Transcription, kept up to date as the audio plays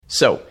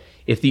So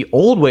if the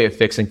old way of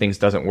fixing things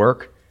doesn't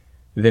work,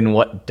 then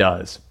what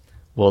does?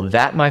 Well,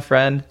 that, my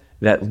friend,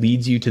 that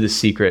leads you to the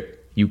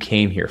secret you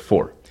came here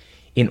for.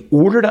 In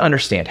order to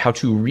understand how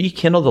to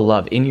rekindle the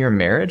love in your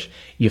marriage,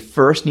 you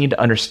first need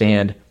to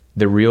understand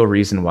the real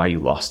reason why you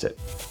lost it.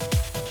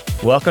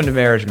 Welcome to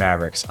Marriage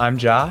Mavericks. I'm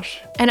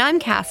Josh. And I'm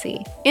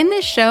Cassie. In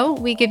this show,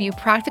 we give you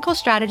practical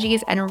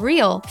strategies and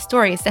real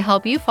stories to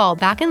help you fall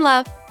back in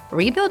love,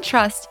 rebuild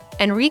trust,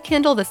 and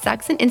rekindle the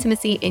sex and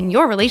intimacy in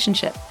your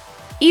relationship,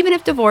 even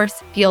if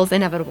divorce feels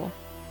inevitable.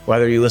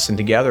 Whether you listen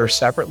together or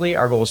separately,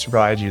 our goal is to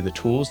provide you the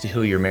tools to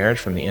heal your marriage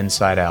from the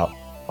inside out.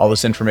 All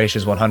this information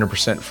is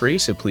 100% free,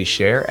 so please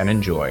share and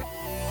enjoy.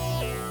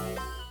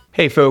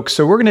 Hey folks,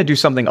 so we're going to do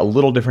something a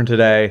little different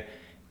today,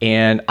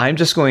 and I'm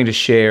just going to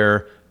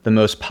share the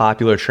most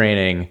popular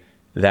training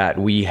that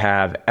we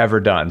have ever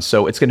done.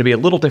 So it's going to be a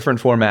little different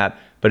format,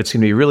 but it's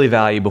going to be really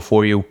valuable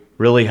for you,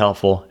 really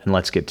helpful, and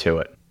let's get to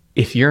it.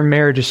 If your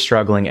marriage is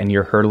struggling and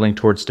you're hurtling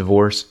towards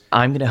divorce,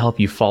 I'm going to help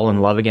you fall in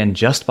love again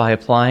just by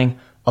applying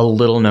a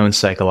little-known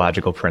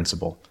psychological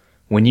principle.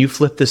 When you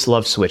flip this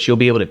love switch, you'll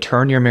be able to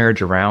turn your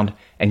marriage around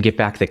and get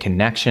back the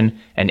connection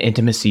and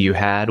intimacy you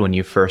had when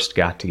you first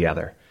got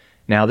together.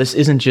 Now, this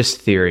isn't just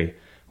theory.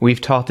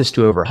 We've taught this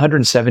to over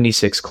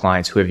 176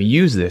 clients who have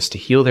used this to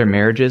heal their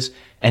marriages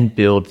and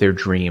build their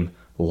dream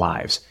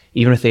lives,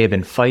 even if they have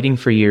been fighting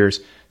for years,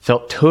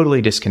 felt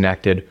totally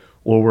disconnected,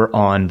 or were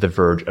on the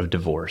verge of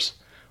divorce.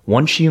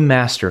 Once you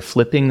master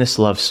flipping this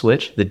love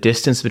switch, the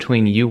distance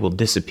between you will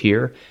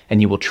disappear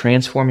and you will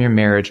transform your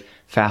marriage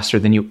faster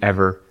than you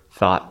ever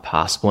thought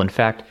possible. In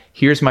fact,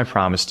 here's my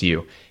promise to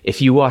you.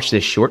 If you watch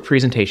this short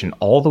presentation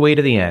all the way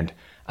to the end,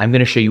 I'm going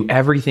to show you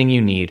everything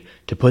you need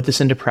to put this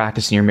into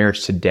practice in your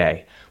marriage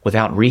today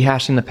without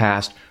rehashing the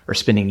past or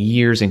spending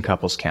years in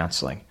couples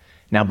counseling.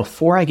 Now,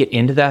 before I get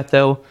into that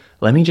though,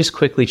 let me just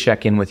quickly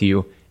check in with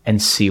you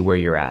and see where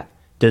you're at.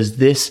 Does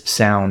this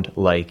sound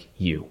like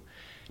you?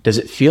 Does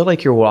it feel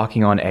like you're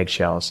walking on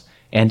eggshells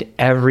and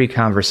every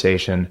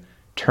conversation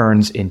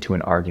turns into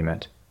an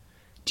argument?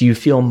 Do you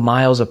feel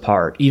miles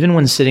apart, even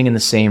when sitting in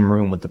the same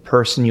room with the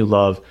person you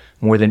love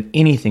more than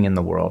anything in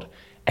the world?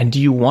 And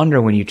do you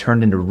wonder when you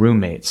turned into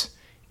roommates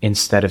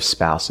instead of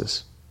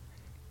spouses?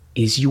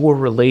 Is your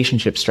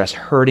relationship stress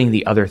hurting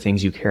the other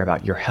things you care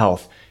about, your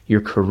health,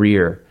 your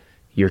career,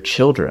 your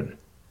children?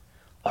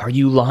 Are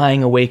you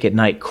lying awake at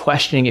night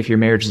questioning if your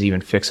marriage is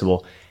even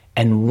fixable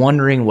and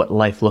wondering what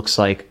life looks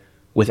like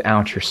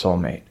without your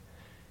soulmate?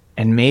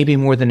 And maybe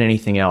more than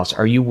anything else,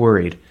 are you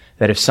worried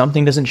that if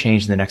something doesn't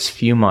change in the next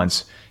few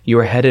months, you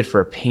are headed for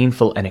a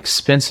painful and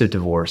expensive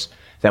divorce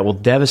that will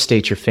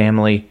devastate your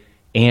family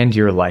and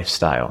your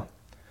lifestyle?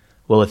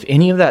 Well, if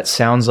any of that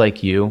sounds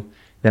like you,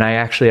 then I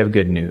actually have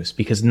good news,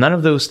 because none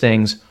of those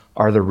things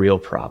are the real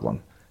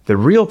problem. The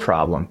real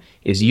problem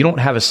is you don't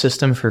have a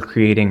system for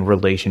creating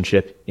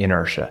relationship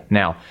inertia.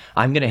 Now,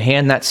 I'm going to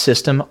hand that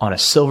system on a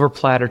silver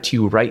platter to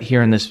you right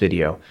here in this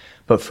video.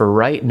 But for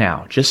right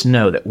now, just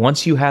know that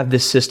once you have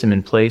this system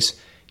in place,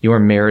 your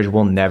marriage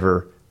will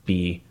never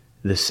be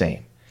the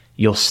same.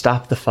 You'll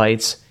stop the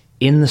fights,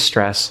 end the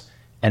stress,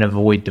 and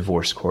avoid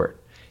divorce court.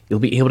 You'll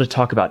be able to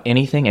talk about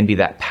anything and be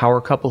that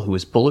power couple who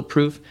is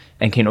bulletproof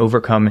and can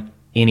overcome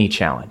any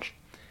challenge.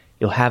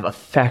 You'll have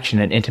affection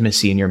and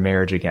intimacy in your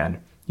marriage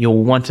again.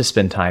 You'll want to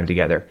spend time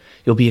together.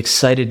 You'll be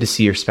excited to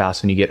see your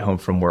spouse when you get home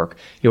from work.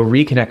 You'll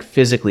reconnect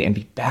physically and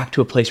be back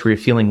to a place where you're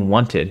feeling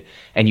wanted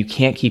and you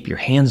can't keep your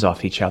hands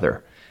off each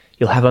other.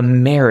 You'll have a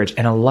marriage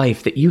and a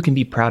life that you can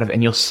be proud of,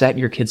 and you'll set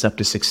your kids up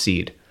to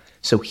succeed.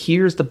 So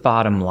here's the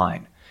bottom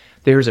line.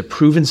 There is a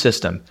proven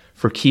system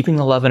for keeping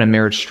the love in a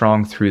marriage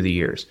strong through the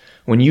years.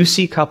 When you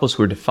see couples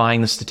who are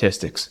defying the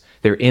statistics,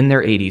 they're in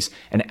their 80s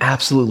and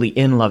absolutely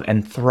in love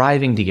and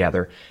thriving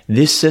together,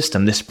 this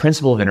system, this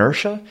principle of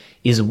inertia,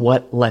 is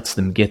what lets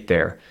them get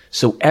there.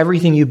 So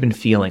everything you've been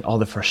feeling, all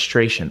the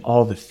frustration,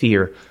 all the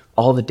fear,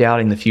 all the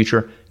doubting the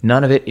future,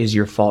 none of it is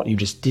your fault. You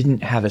just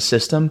didn't have a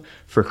system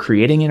for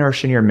creating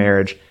inertia in your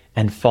marriage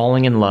and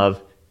falling in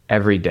love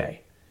every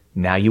day.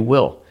 Now you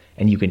will.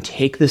 And you can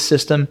take this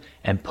system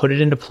and put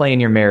it into play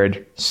in your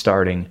marriage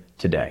starting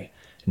today.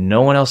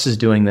 No one else is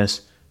doing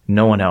this.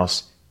 No one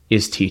else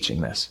is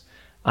teaching this.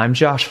 I'm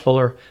Josh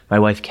Fuller. My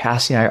wife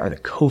Cassie and I are the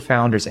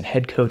co-founders and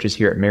head coaches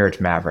here at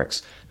Marriage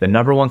Mavericks, the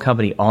 #1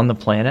 company on the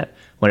planet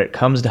when it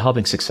comes to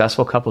helping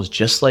successful couples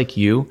just like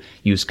you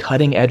use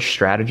cutting-edge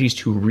strategies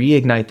to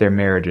reignite their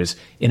marriages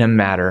in a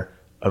matter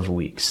of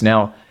weeks.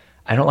 Now,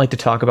 I don't like to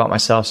talk about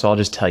myself, so I'll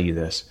just tell you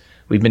this.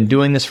 We've been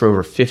doing this for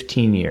over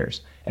 15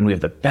 years, and we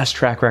have the best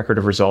track record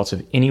of results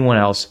of anyone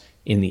else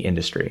in the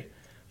industry.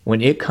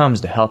 When it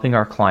comes to helping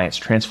our clients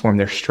transform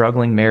their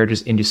struggling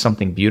marriages into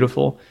something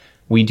beautiful,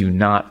 we do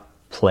not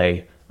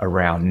play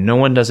around. No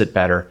one does it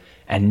better,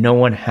 and no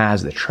one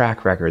has the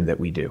track record that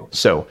we do.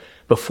 So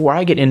before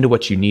I get into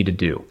what you need to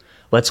do,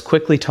 let's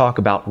quickly talk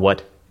about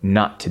what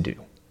not to do.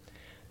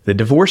 The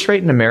divorce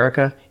rate in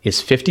America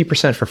is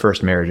 50% for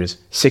first marriages,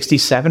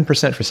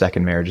 67% for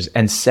second marriages,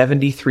 and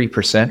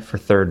 73% for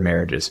third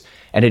marriages.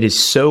 And it is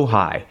so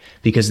high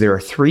because there are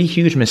 3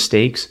 huge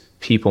mistakes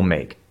people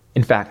make.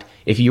 In fact,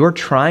 If you're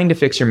trying to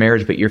fix your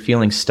marriage but you're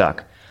feeling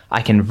stuck,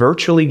 I can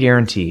virtually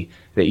guarantee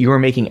that you are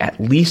making at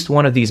least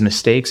one of these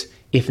mistakes,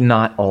 if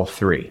not all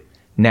three.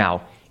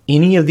 Now,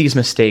 any of these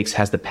mistakes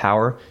has the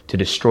power to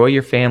destroy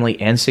your family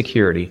and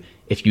security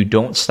if you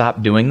don't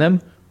stop doing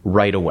them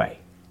right away.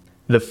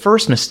 The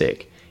first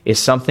mistake is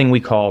something we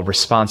call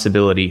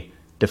responsibility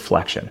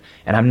deflection.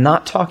 And I'm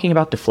not talking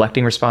about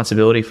deflecting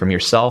responsibility from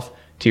yourself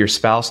to your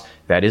spouse.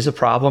 That is a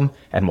problem,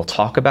 and we'll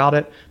talk about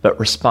it. But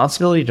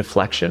responsibility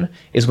deflection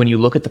is when you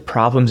look at the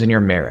problems in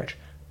your marriage,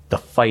 the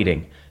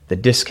fighting, the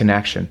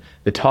disconnection,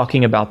 the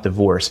talking about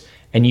divorce,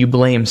 and you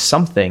blame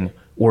something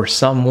or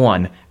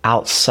someone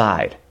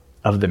outside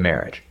of the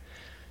marriage.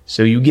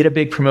 So you get a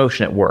big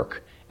promotion at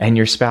work, and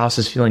your spouse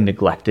is feeling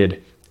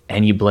neglected,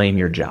 and you blame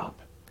your job.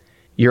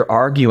 You're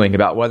arguing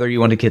about whether you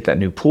want to get that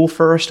new pool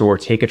first or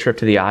take a trip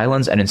to the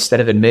islands, and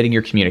instead of admitting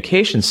your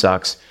communication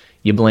sucks,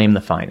 you blame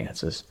the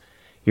finances.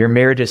 Your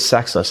marriage is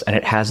sexless and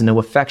it has no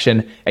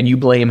affection, and you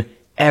blame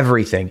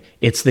everything.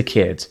 It's the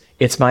kids.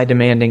 It's my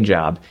demanding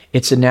job.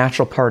 It's a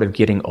natural part of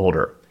getting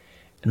older.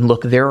 And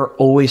look, there are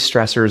always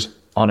stressors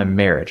on a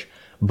marriage,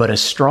 but a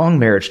strong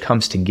marriage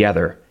comes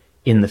together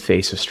in the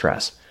face of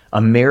stress.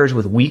 A marriage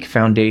with weak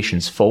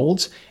foundations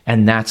folds,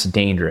 and that's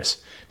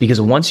dangerous. Because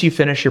once you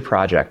finish your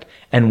project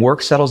and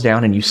work settles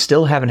down and you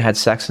still haven't had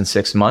sex in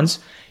 6 months,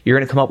 you're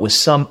going to come up with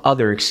some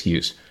other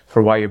excuse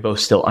for why you're both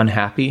still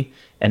unhappy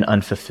and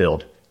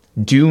unfulfilled.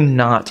 Do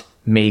not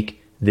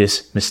make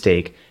this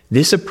mistake.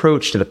 This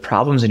approach to the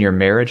problems in your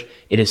marriage,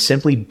 it is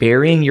simply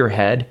burying your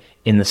head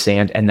in the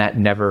sand, and that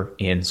never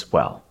ends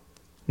well.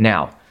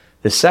 Now,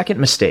 the second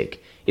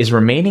mistake is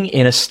remaining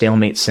in a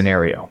stalemate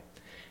scenario.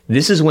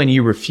 This is when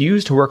you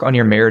refuse to work on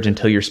your marriage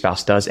until your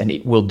spouse does, and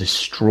it will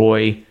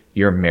destroy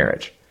your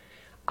marriage.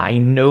 I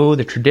know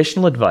the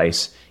traditional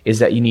advice is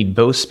that you need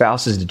both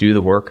spouses to do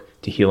the work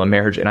to heal a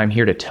marriage, and I'm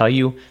here to tell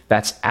you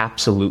that's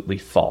absolutely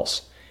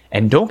false.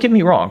 And don't get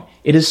me wrong,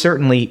 it is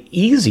certainly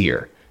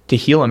easier to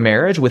heal a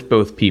marriage with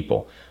both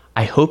people.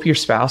 I hope your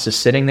spouse is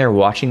sitting there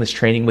watching this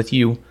training with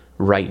you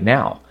right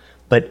now.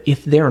 But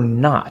if they're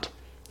not,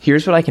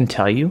 here's what I can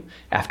tell you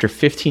after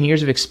 15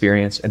 years of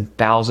experience and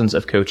thousands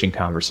of coaching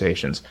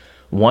conversations.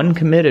 One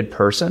committed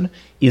person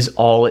is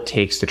all it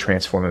takes to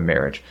transform a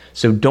marriage.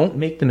 So don't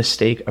make the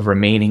mistake of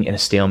remaining in a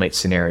stalemate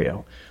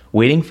scenario.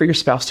 Waiting for your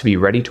spouse to be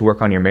ready to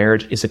work on your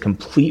marriage is a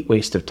complete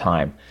waste of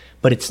time.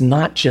 But it's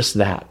not just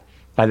that.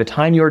 By the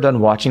time you're done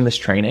watching this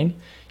training,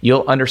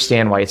 you'll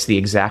understand why it's the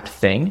exact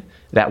thing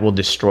that will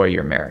destroy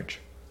your marriage.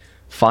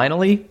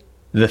 Finally,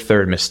 the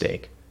third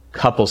mistake,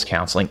 couples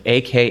counseling,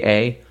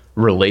 aka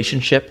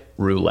relationship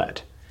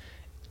roulette.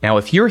 Now,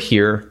 if you're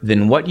here,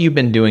 then what you've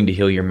been doing to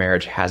heal your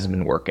marriage hasn't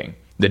been working.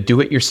 The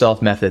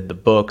do-it-yourself method, the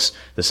books,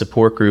 the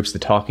support groups, the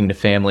talking to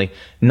family,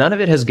 none of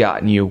it has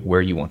gotten you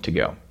where you want to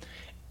go.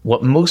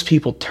 What most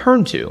people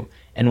turn to,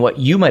 and what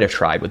you might have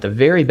tried with the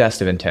very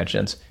best of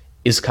intentions,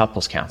 is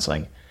couples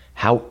counseling.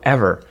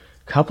 However,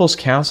 couples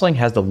counseling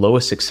has the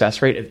lowest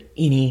success rate of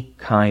any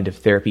kind of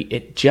therapy.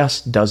 It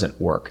just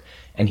doesn't work.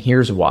 And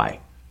here's why.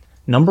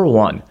 Number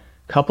one,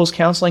 couples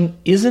counseling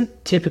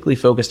isn't typically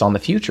focused on the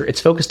future.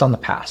 It's focused on the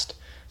past.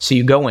 So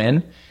you go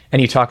in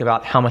and you talk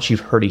about how much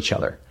you've hurt each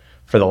other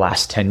for the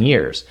last 10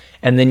 years.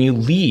 And then you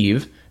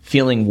leave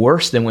feeling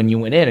worse than when you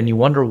went in, and you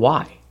wonder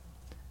why.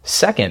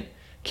 Second,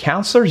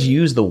 counselors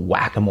use the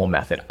whack-a-mole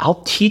method.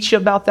 I'll teach you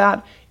about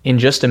that in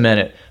just a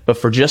minute. But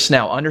for just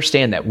now,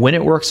 understand that when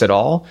it works at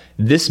all,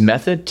 this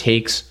method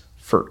takes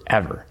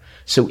forever.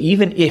 So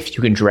even if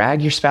you can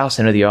drag your spouse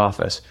into the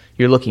office,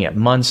 you're looking at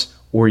months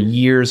or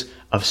years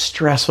of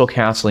stressful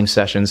counseling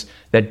sessions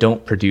that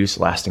don't produce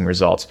lasting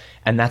results.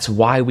 And that's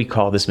why we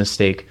call this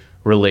mistake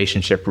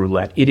relationship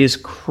roulette. It is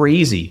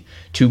crazy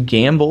to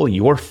gamble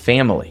your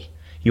family,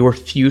 your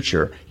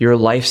future, your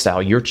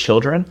lifestyle, your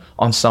children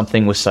on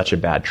something with such a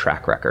bad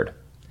track record.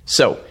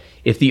 So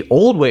if the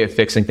old way of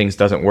fixing things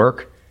doesn't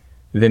work,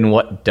 then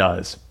what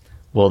does?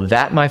 Well,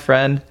 that, my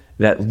friend,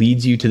 that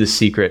leads you to the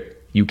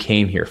secret you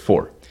came here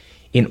for.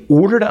 In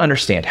order to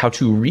understand how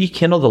to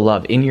rekindle the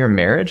love in your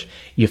marriage,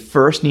 you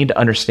first need to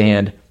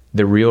understand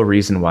the real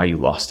reason why you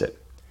lost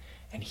it.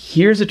 And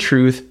here's a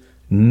truth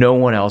no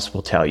one else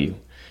will tell you.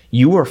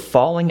 You are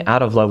falling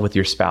out of love with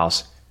your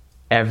spouse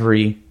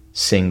every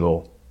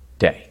single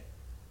day.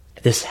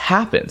 This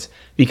happens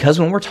because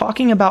when we're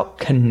talking about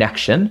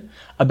connection,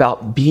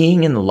 about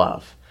being in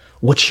love,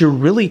 what you're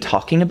really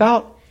talking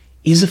about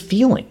is a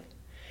feeling.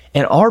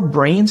 And our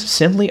brains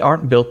simply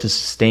aren't built to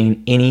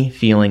sustain any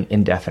feeling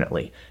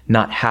indefinitely.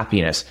 Not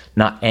happiness,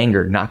 not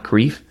anger, not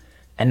grief,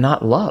 and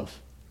not love.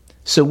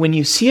 So when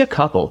you see a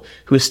couple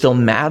who is still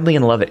madly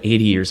in love at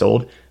 80 years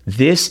old,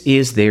 this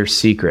is their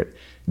secret.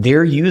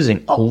 They're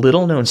using a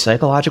little-known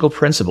psychological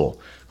principle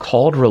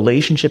called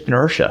relationship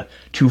inertia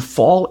to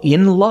fall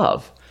in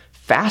love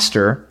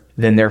faster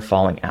than they're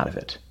falling out of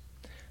it.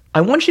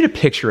 I want you to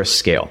picture a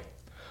scale.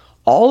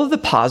 All of the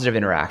positive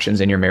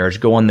interactions in your marriage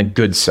go on the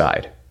good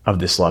side of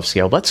this love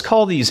scale. Let's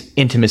call these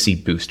intimacy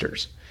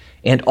boosters.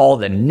 And all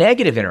the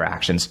negative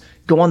interactions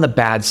go on the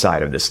bad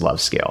side of this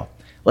love scale.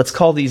 Let's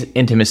call these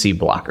intimacy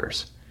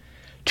blockers.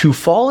 To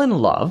fall in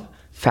love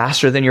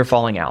faster than you're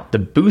falling out, the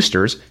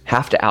boosters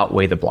have to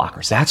outweigh the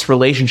blockers. That's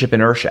relationship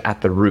inertia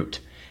at the root.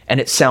 And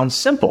it sounds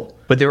simple,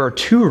 but there are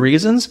 2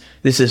 reasons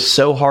this is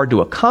so hard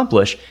to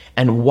accomplish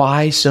and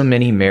why so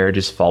many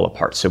marriages fall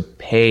apart. So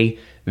pay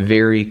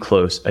very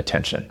close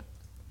attention.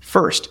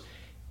 First,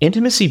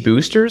 intimacy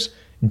boosters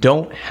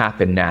don't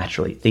happen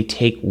naturally. They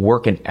take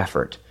work and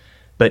effort.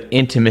 But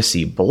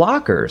intimacy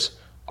blockers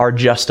are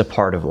just a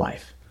part of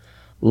life.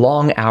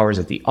 Long hours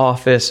at the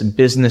office,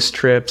 business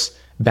trips,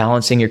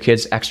 balancing your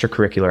kids'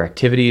 extracurricular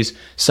activities,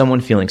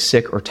 someone feeling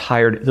sick or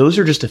tired, those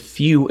are just a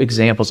few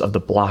examples of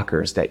the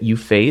blockers that you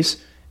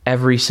face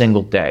every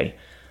single day.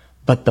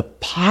 But the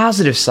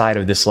positive side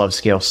of this love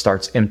scale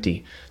starts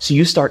empty. So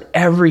you start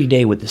every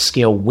day with the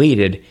scale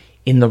weighted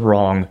in the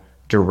wrong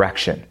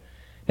direction.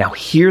 Now,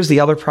 here's the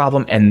other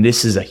problem, and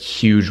this is a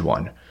huge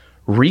one.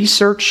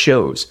 Research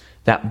shows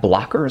that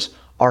blockers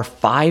are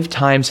 5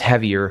 times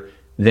heavier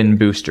than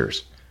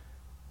boosters.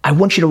 I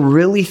want you to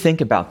really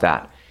think about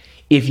that.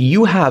 If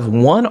you have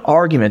one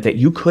argument that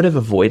you could have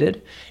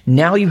avoided,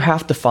 now you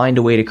have to find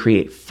a way to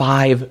create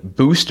 5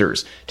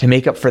 boosters to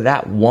make up for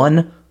that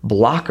one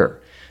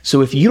blocker.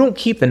 So if you don't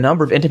keep the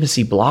number of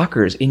intimacy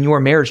blockers in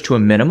your marriage to a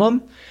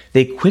minimum,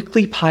 they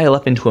quickly pile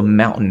up into a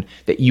mountain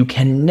that you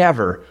can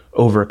never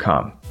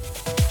overcome.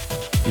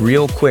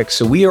 Real quick,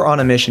 so we are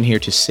on a mission here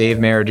to save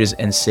marriages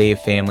and save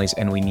families,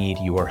 and we need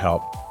your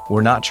help.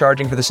 We're not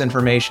charging for this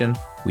information.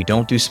 We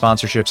don't do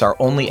sponsorships. Our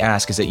only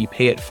ask is that you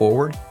pay it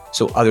forward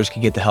so others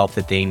can get the help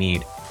that they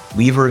need.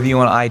 Leave a review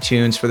on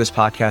iTunes for this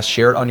podcast,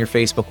 share it on your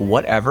Facebook,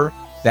 whatever.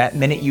 That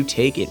minute you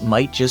take, it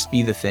might just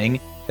be the thing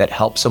that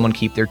helps someone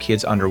keep their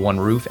kids under one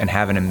roof and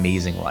have an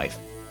amazing life.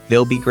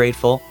 They'll be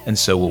grateful, and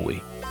so will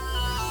we.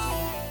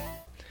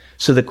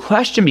 So the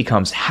question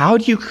becomes, how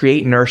do you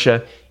create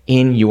inertia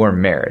in your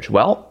marriage?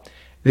 Well,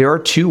 there are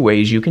 2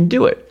 ways you can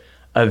do it.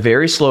 A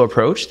very slow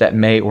approach that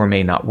may or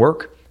may not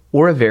work,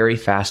 or a very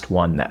fast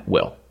one that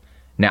will.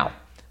 Now,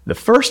 the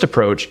first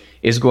approach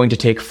is going to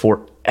take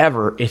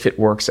forever if it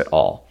works at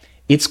all.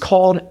 It's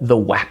called the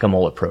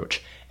whack-a-mole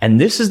approach. And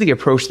this is the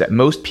approach that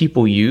most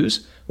people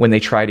use when they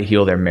try to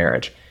heal their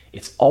marriage.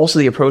 It's also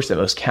the approach that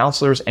most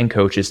counselors and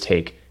coaches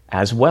take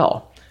as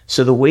well.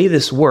 So the way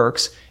this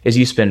works is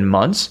you spend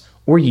months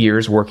or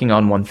years working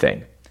on one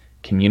thing: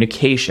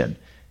 communication,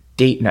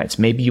 date nights,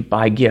 maybe you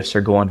buy gifts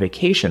or go on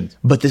vacations.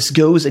 But this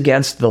goes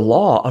against the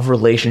law of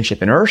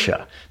relationship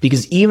inertia,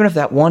 because even if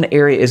that one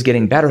area is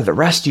getting better, the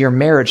rest of your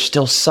marriage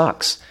still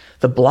sucks.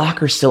 The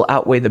blockers still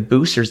outweigh the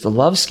boosters. The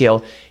love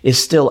scale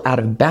is still out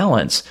of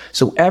balance.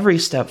 So every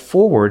step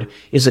forward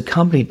is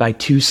accompanied by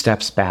 2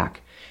 steps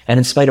back. And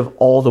in spite of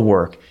all the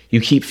work,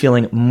 you keep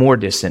feeling more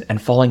distant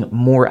and falling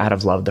more out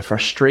of love. The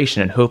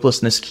frustration and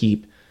hopelessness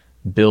keep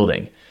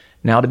building.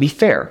 Now, to be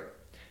fair,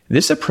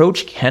 this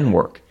approach can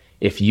work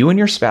if you and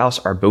your spouse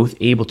are both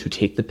able to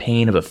take the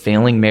pain of a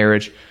failing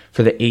marriage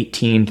for the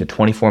 18 to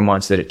 24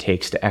 months that it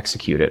takes to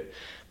execute it.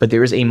 But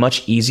there is a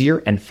much easier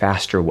and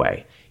faster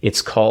way.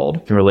 It's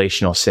called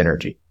relational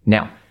synergy.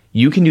 Now,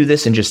 you can do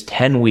this in just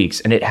 10 weeks,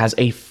 and it has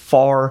a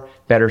far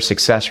better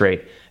success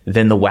rate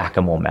than the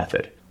whack-a-mole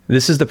method.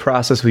 This is the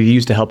process we've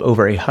used to help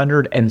over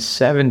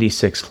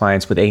 176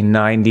 clients with a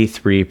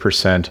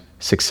 93%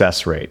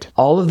 success rate.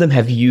 All of them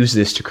have used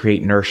this to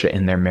create inertia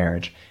in their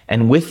marriage.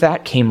 And with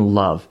that came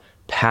love,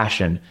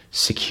 passion,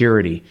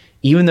 security,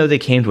 even though they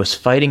came to us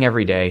fighting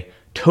every day,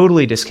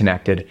 totally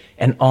disconnected,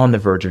 and on the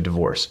verge of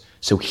divorce.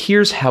 So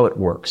here's how it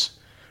works.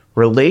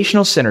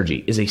 Relational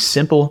synergy is a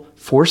simple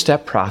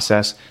 4-step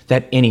process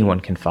that anyone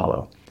can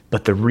follow.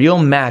 But the real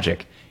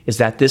magic is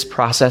that this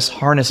process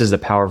harnesses the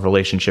power of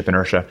relationship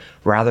inertia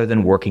rather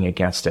than working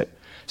against it.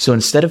 So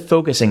instead of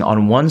focusing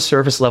on one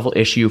surface level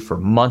issue for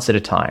months at a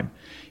time,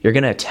 you're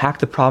going to attack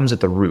the problems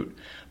at the root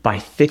by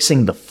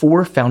fixing the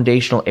 4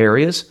 foundational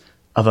areas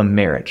of a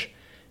marriage.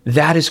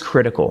 That is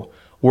critical.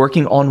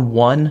 Working on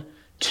 1,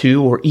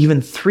 2, or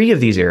even 3 of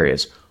these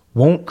areas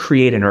won't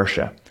create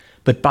inertia.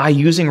 But by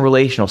using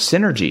relational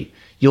synergy,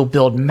 you'll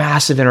build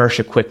massive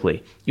inertia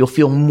quickly. You'll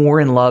feel more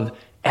in love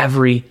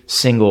every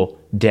single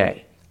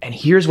day. And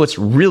here's what's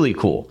really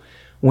cool.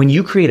 When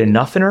you create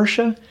enough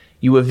inertia,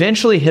 you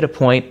eventually hit a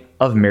point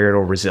of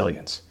marital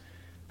resilience.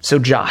 So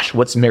Josh,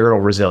 what's marital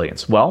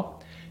resilience?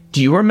 Well,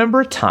 do you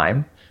remember a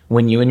time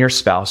when you and your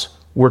spouse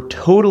were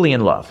totally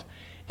in love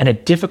and a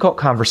difficult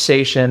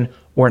conversation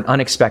or an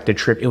unexpected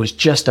trip, it was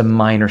just a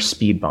minor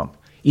speed bump?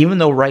 Even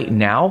though right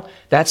now,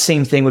 that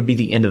same thing would be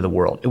the end of the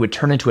world. It would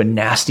turn into a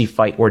nasty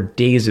fight or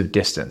days of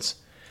distance.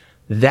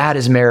 That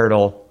is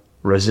marital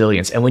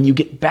resilience. And when you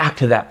get back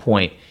to that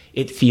point,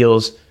 it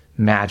feels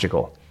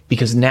magical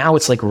because now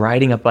it's like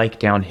riding a bike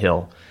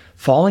downhill.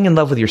 Falling in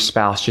love with your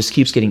spouse just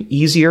keeps getting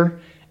easier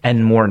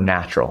and more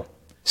natural.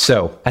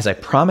 So, as I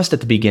promised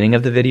at the beginning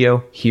of the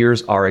video,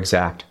 here's our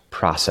exact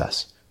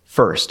process.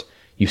 First,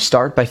 you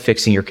start by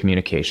fixing your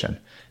communication.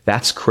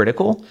 That's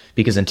critical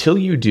because until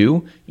you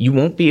do, you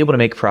won't be able to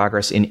make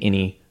progress in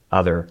any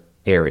other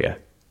area.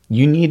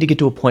 You need to get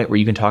to a point where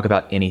you can talk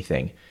about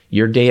anything,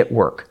 your day at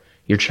work,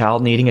 your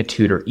child needing a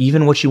tutor,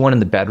 even what you want in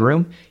the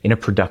bedroom, in a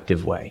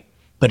productive way.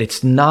 But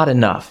it's not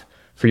enough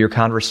for your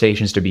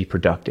conversations to be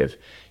productive.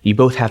 You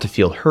both have to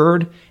feel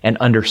heard and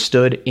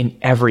understood in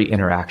every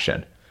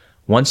interaction.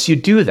 Once you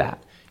do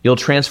that, you'll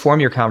transform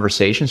your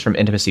conversations from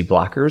intimacy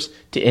blockers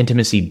to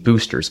intimacy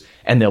boosters,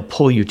 and they'll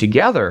pull you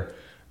together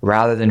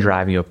rather than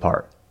driving you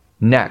apart.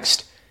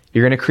 Next,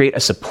 you're going to create a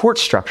support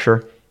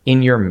structure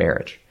in your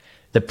marriage.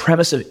 The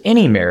premise of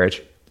any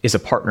marriage is a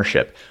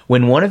partnership.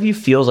 When one of you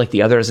feels like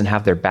the other doesn't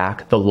have their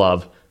back, the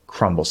love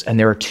crumbles. And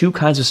there are two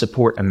kinds of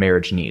support a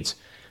marriage needs.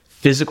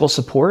 Physical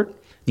support,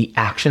 the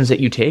actions that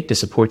you take to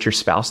support your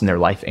spouse in their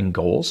life and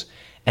goals,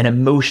 and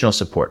emotional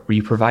support, where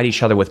you provide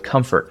each other with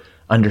comfort,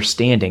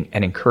 understanding,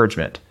 and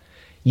encouragement.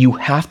 You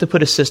have to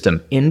put a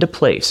system into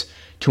place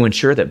to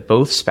ensure that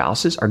both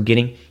spouses are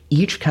getting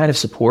each kind of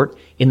support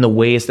in the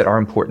ways that are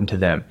important to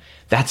them.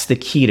 That's the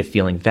key to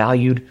feeling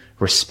valued,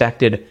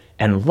 respected,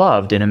 and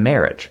loved in a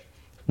marriage.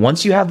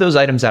 Once you have those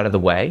items out of the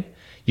way,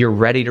 you're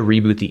ready to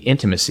reboot the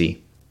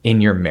intimacy in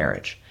your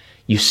marriage.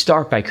 You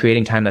start by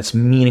creating time that's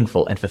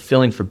meaningful and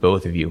fulfilling for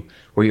both of you,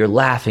 where you're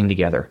laughing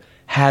together,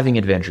 having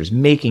adventures,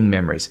 making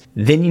memories.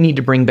 Then you need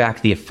to bring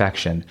back the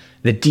affection,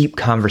 the deep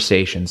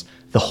conversations,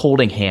 the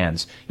holding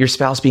hands, your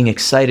spouse being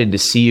excited to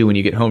see you when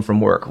you get home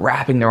from work,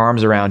 wrapping their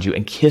arms around you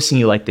and kissing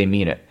you like they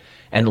mean it.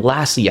 And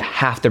lastly, you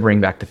have to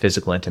bring back the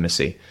physical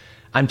intimacy.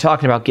 I'm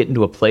talking about getting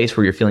to a place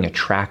where you're feeling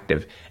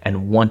attractive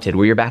and wanted,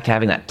 where you're back to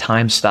having that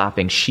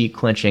time-stopping,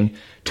 sheet-clenching,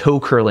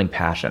 toe-curling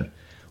passion.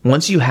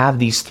 Once you have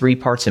these three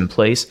parts in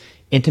place,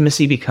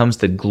 intimacy becomes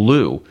the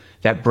glue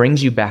that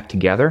brings you back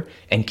together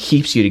and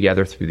keeps you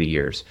together through the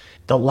years.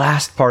 The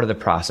last part of the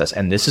process,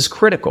 and this is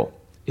critical,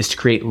 is to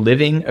create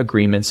living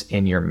agreements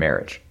in your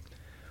marriage.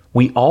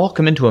 We all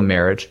come into a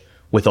marriage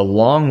with a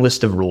long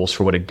list of rules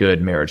for what a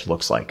good marriage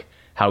looks like.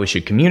 How we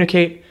should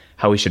communicate,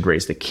 how we should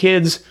raise the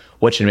kids,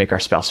 what should make our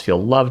spouse feel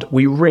loved.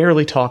 We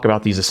rarely talk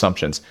about these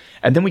assumptions,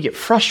 and then we get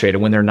frustrated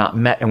when they're not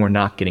met and we're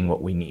not getting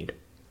what we need.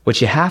 What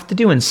you have to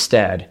do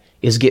instead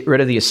is get rid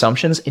of the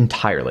assumptions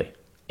entirely.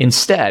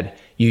 Instead,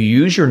 you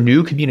use your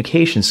new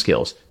communication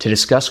skills to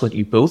discuss what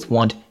you both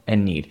want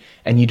and need,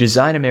 and you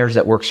design a marriage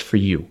that works for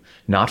you,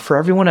 not for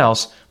everyone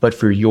else, but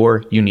for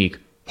your unique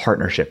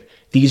partnership.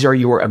 These are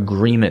your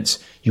agreements.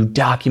 You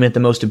document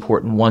the most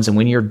important ones, and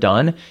when you're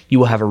done, you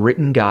will have a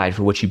written guide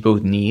for what you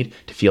both need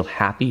to feel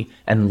happy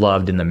and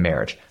loved in the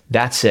marriage.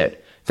 That's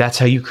it. That's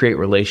how you create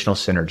relational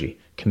synergy: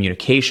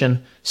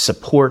 communication,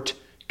 support,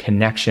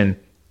 connection,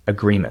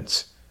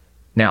 agreements.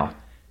 Now,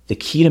 the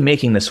key to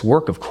making this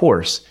work, of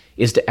course,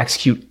 is to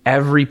execute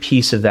every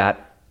piece of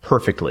that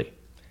perfectly.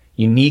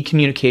 You need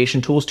communication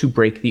tools to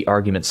break the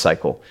argument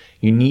cycle.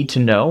 You need to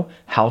know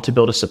how to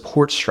build a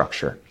support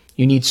structure.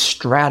 You need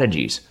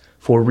strategies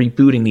for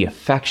rebooting the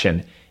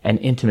affection and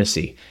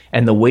intimacy.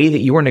 And the way that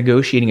you are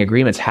negotiating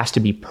agreements has to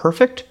be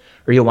perfect,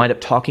 or you'll wind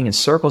up talking in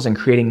circles and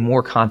creating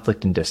more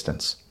conflict and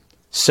distance.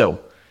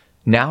 So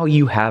now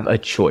you have a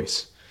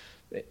choice.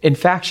 In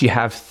fact, you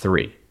have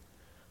three.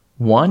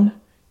 One,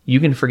 you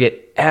can forget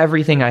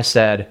everything I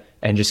said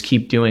and just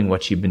keep doing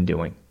what you've been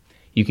doing.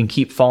 You can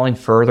keep falling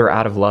further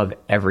out of love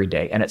every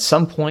day. And at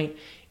some point,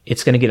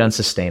 it's going to get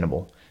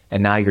unsustainable.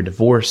 And now you're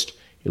divorced,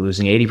 you're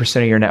losing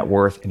 80% of your net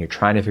worth, and you're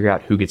trying to figure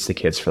out who gets the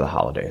kids for the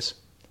holidays.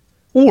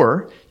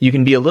 Or you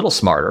can be a little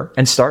smarter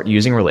and start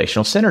using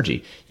relational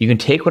synergy. You can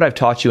take what I've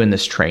taught you in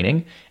this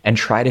training and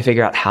try to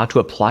figure out how to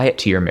apply it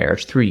to your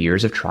marriage through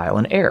years of trial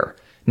and error.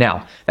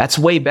 Now, that's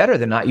way better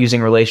than not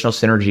using relational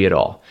synergy at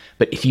all.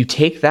 But if you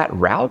take that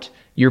route,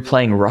 you're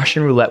playing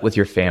Russian roulette with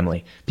your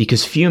family,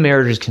 because few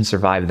marriages can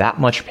survive that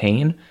much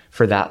pain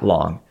for that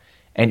long.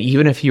 And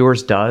even if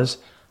yours does,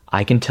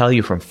 I can tell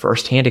you from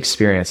firsthand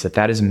experience that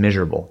that is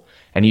miserable,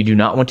 and you do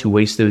not want to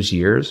waste those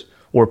years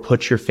or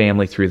put your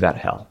family through that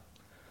hell.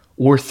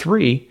 Or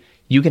three,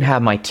 you can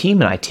have my team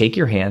and I take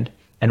your hand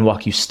and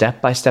walk you step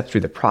by step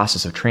through the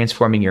process of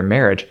transforming your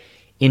marriage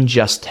in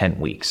just 10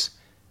 weeks.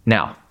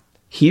 Now,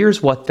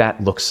 here's what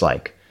that looks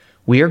like.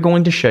 We are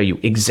going to show you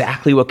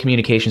exactly what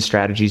communication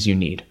strategies you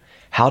need,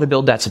 how to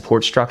build that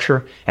support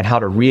structure, and how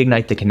to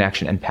reignite the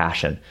connection and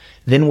passion.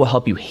 Then we'll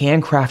help you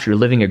handcraft your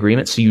living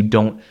agreement so you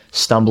don't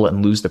stumble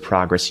and lose the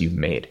progress you've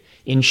made.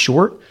 In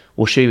short,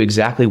 we'll show you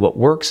exactly what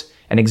works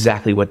and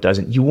exactly what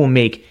doesn't. You will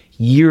make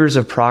years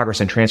of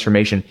progress and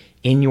transformation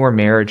in your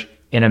marriage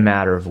in a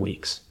matter of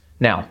weeks.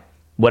 Now,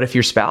 what if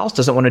your spouse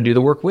doesn't want to do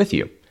the work with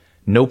you?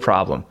 No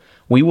problem.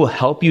 We will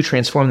help you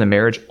transform the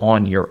marriage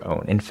on your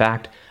own. In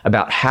fact,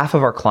 about half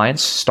of our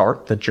clients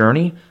start the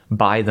journey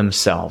by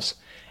themselves.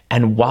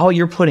 And while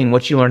you're putting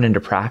what you learn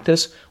into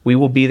practice, we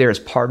will be there as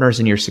partners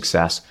in your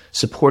success,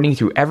 supporting you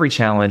through every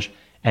challenge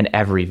and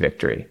every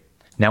victory.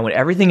 Now, when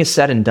everything is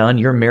said and done,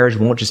 your marriage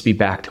won't just be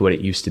back to what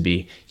it used to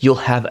be. You'll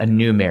have a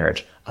new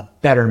marriage, a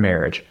better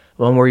marriage,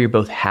 one where you're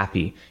both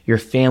happy, your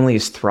family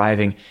is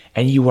thriving,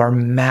 and you are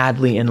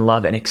madly in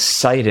love and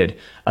excited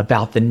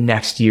about the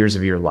next years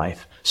of your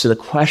life. So the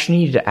question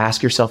you need to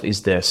ask yourself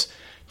is this: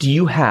 do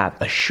you have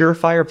a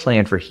surefire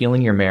plan for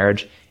healing your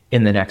marriage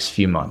in the next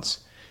few months?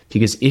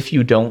 Because if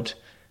you don't,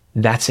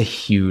 that's a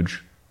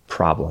huge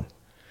problem.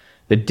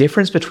 The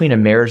difference between a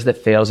marriage that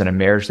fails and a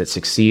marriage that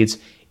succeeds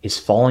is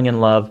falling in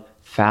love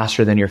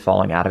faster than you're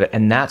falling out of it.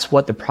 And that's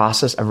what the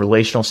process of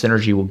relational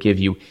synergy will give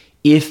you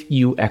if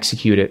you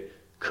execute it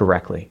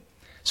correctly.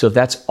 So if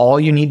that's all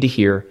you need to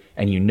hear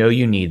and you know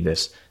you need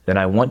this, then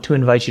I want to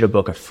invite you to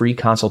book a free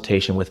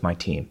consultation with my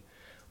team.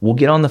 We'll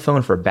get on the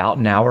phone for about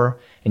an hour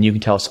and you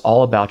can tell us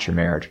all about your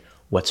marriage,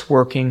 what's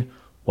working,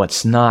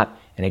 what's not,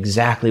 and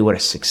exactly what a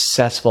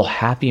successful,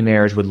 happy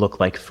marriage would look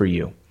like for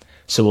you.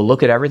 So we'll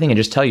look at everything and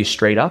just tell you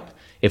straight up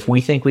if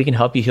we think we can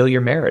help you heal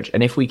your marriage.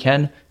 And if we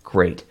can,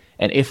 great.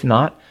 And if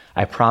not,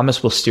 I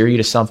promise we'll steer you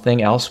to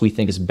something else we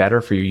think is better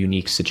for your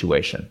unique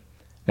situation.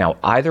 Now,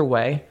 either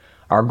way,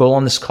 our goal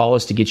on this call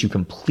is to get you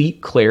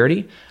complete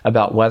clarity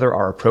about whether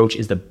our approach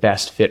is the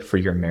best fit for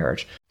your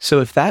marriage.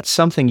 So if that's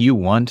something you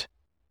want,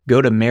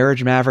 go to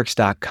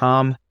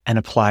marriagemavericks.com and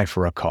apply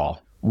for a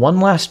call. One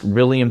last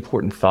really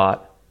important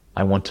thought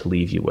I want to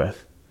leave you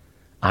with.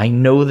 I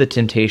know the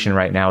temptation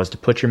right now is to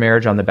put your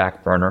marriage on the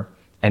back burner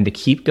and to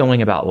keep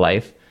going about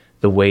life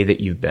the way that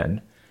you've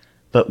been.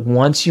 But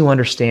once you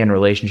understand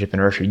relationship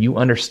inertia, you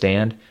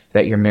understand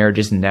that your marriage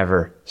is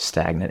never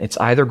stagnant. It's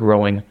either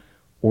growing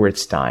or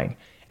it's dying.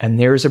 And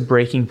there's a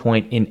breaking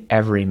point in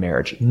every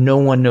marriage. No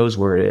one knows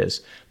where it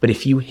is. But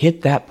if you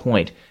hit that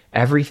point,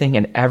 everything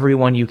and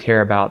everyone you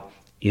care about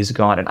is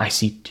gone. And I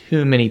see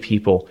too many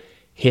people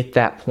hit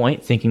that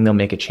point thinking they'll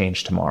make a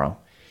change tomorrow.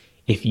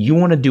 If you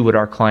want to do what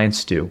our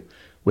clients do,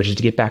 which is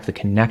to get back the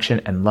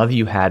connection and love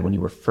you had when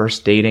you were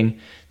first dating,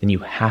 then you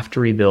have to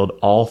rebuild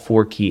all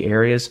 4 key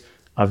areas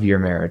of your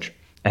marriage.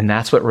 And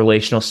that's what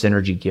relational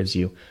synergy gives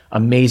you.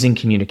 Amazing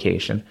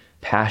communication,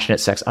 passionate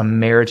sex, a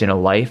marriage and a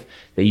life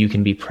that you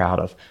can be proud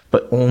of,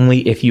 but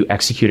only if you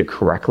execute it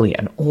correctly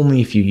and only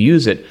if you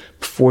use it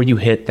before you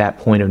hit that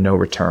point of no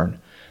return.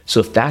 So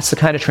if that's the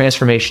kind of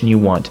transformation you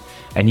want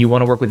and you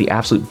want to work with the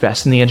absolute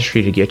best in the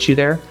industry to get you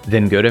there,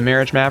 then go to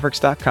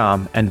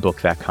marriagemavericks.com and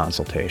book that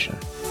consultation.